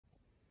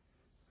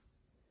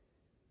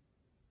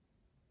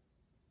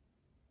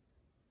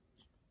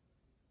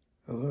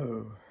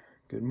Hello,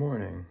 good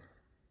morning.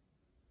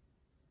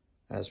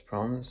 As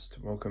promised,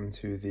 welcome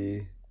to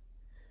the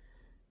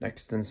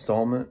next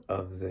installment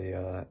of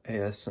the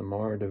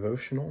ASMR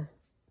Devotional.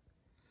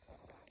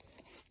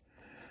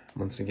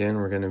 Once again,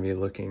 we're going to be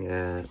looking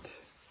at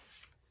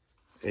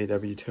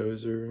A.W.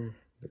 Tozer,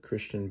 the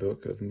Christian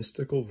Book of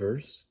Mystical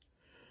Verse.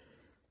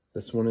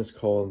 This one is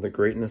called The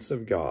Greatness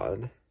of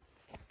God.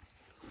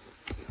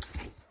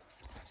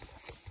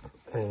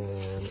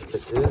 And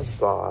it is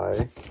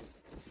by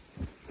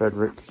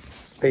Frederick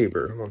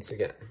Faber, once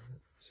again.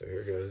 So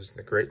here goes,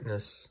 The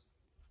Greatness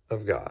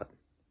of God.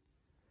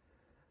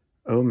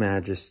 O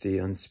majesty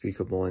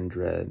unspeakable and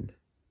dread,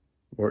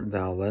 wert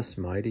thou less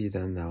mighty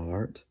than thou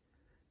art?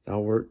 Thou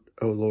wert,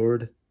 O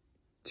Lord,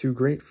 too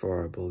great for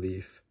our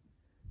belief,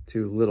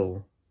 too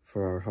little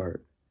for our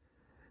heart.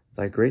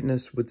 Thy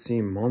greatness would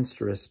seem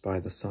monstrous by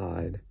the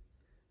side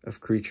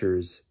of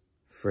creatures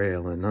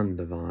frail and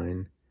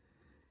undivine,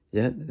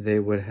 yet they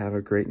would have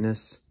a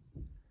greatness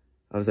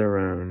of their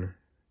own,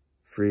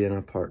 free and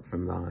apart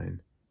from thine.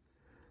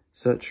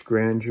 Such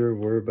grandeur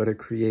were but a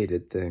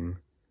created thing,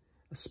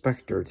 a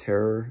spectre,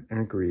 terror, and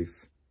a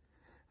grief,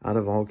 out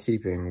of all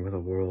keeping with a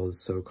world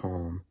so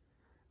calm,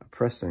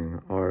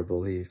 oppressing our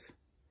belief.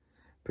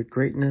 But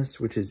greatness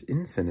which is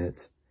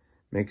infinite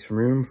makes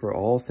room for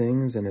all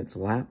things in its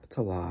lap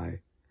to lie.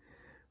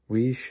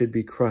 We should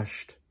be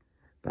crushed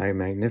by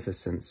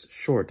magnificence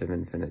short of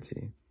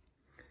infinity.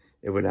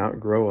 It would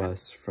outgrow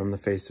us from the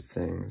face of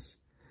things,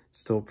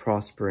 still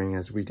prospering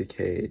as we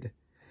decayed,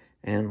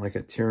 and like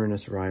a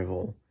tyrannous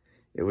rival,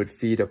 it would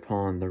feed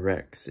upon the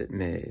wrecks it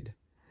made.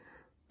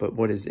 But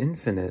what is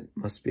infinite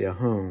must be a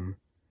home,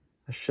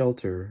 a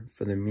shelter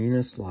for the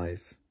meanest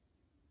life,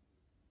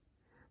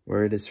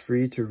 where it is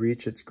free to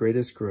reach its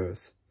greatest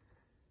growth,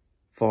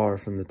 far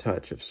from the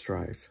touch of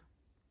strife.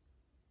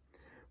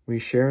 We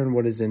share in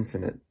what is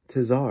infinite,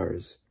 'tis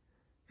ours,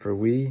 for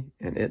we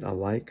and it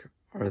alike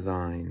are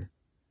thine.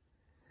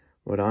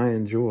 What I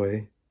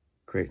enjoy,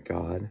 great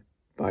God,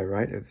 by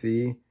right of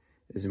thee,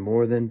 is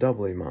more than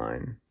doubly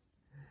mine.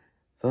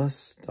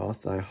 Thus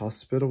doth thy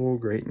hospitable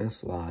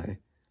greatness lie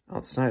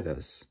outside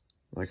us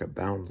like a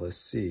boundless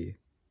sea.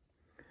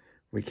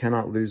 We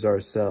cannot lose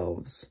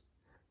ourselves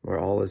where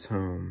all is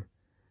home,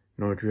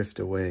 nor drift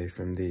away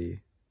from thee.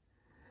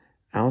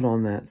 Out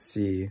on that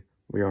sea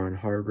we are in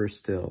harbor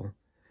still,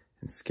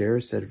 and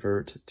scarce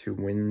advert to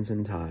winds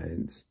and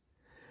tides,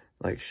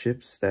 like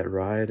ships that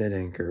ride at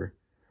anchor,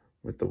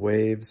 with the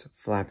waves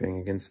flapping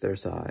against their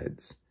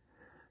sides.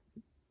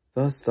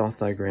 Thus doth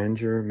thy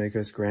grandeur make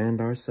us grand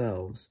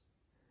ourselves.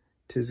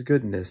 'Tis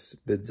goodness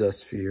bids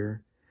us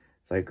fear.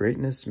 Thy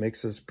greatness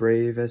makes us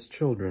brave as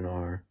children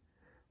are,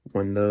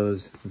 when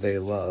those they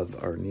love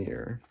are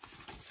near.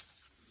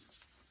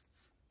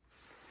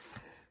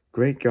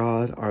 Great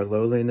God, our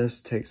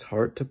lowliness takes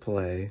heart to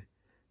play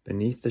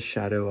beneath the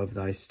shadow of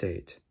thy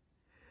state.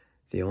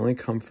 The only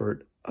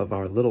comfort of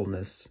our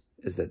littleness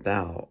is that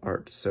thou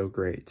art so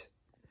great.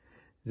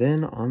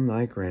 Then on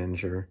thy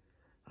grandeur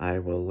I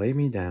will lay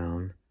me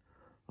down.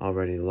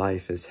 Already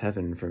life is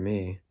heaven for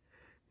me.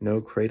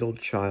 No cradled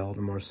child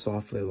more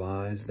softly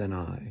lies than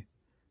I.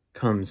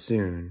 Come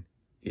soon,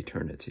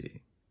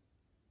 eternity.